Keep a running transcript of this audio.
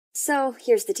So,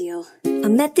 here's the deal. I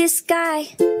met this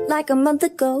guy like a month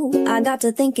ago. I got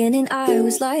to thinking and I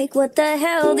was like, what the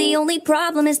hell? The only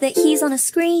problem is that he's on a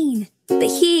screen, but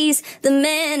he's the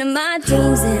man of my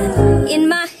dreams. And in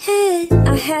my head,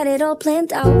 I had it all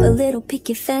planned out. A little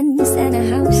picket fence and a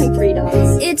house and 3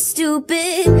 dogs. It's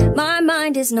stupid, my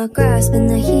mind is not grasping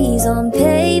that he's on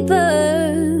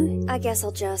paper. I guess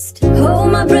I'll just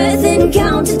hold my breath and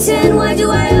count to 10. Why do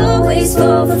I always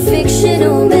fall for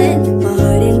fictional men? My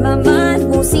heart and my mind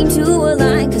won't seem to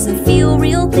align, cause I feel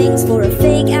real things for a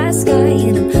fake-ass guy.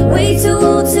 And I'm way too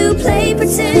old to play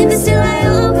pretend, but still I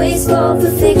always fall for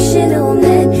fictional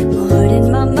men. My heart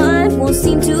and my mind won't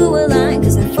seem to align,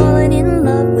 cause I've fallen in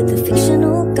love with a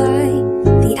fictional guy.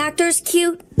 The actor's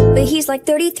cute, but he's like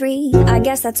 33. I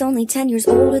guess that's only 10 years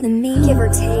older than me, give or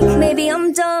take. Maybe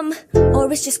I'm dumb,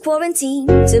 or it's just quarantine.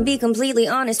 To be completely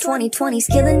honest, 2020's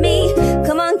killing me.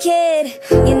 Come on, kid,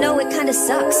 you know it kinda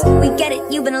sucks. We get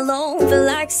it, you've been alone for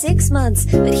like 6 months,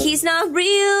 but he's not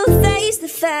real, face the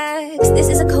facts. This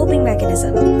is a coping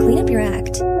mechanism, clean up your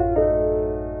act.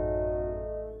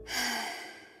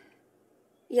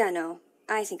 Yeah, no,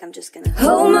 I think I'm just gonna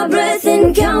hold my breath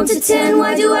and count to 10.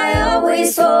 Why do I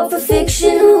always fall for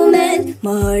fictional men?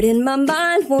 My heart and my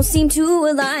mind won't seem to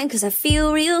align, cause I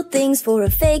feel real things for a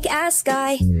fake-ass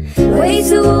guy. Way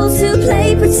too old to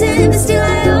play pretend, but still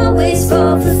I always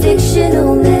fall for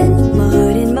fictional men. My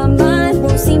heart and my mind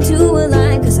won't seem to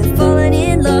align, cause I've fallen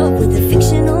in love with a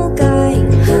fictional guy.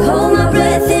 Hold my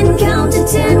breath and count to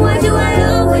 10. Why do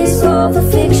I always fall for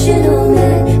fictional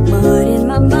men? My heart and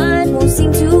my mind won't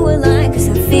seem to align, cause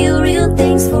I feel real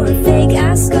things for a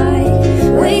fake-ass guy.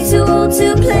 Way too old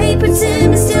to play pretend,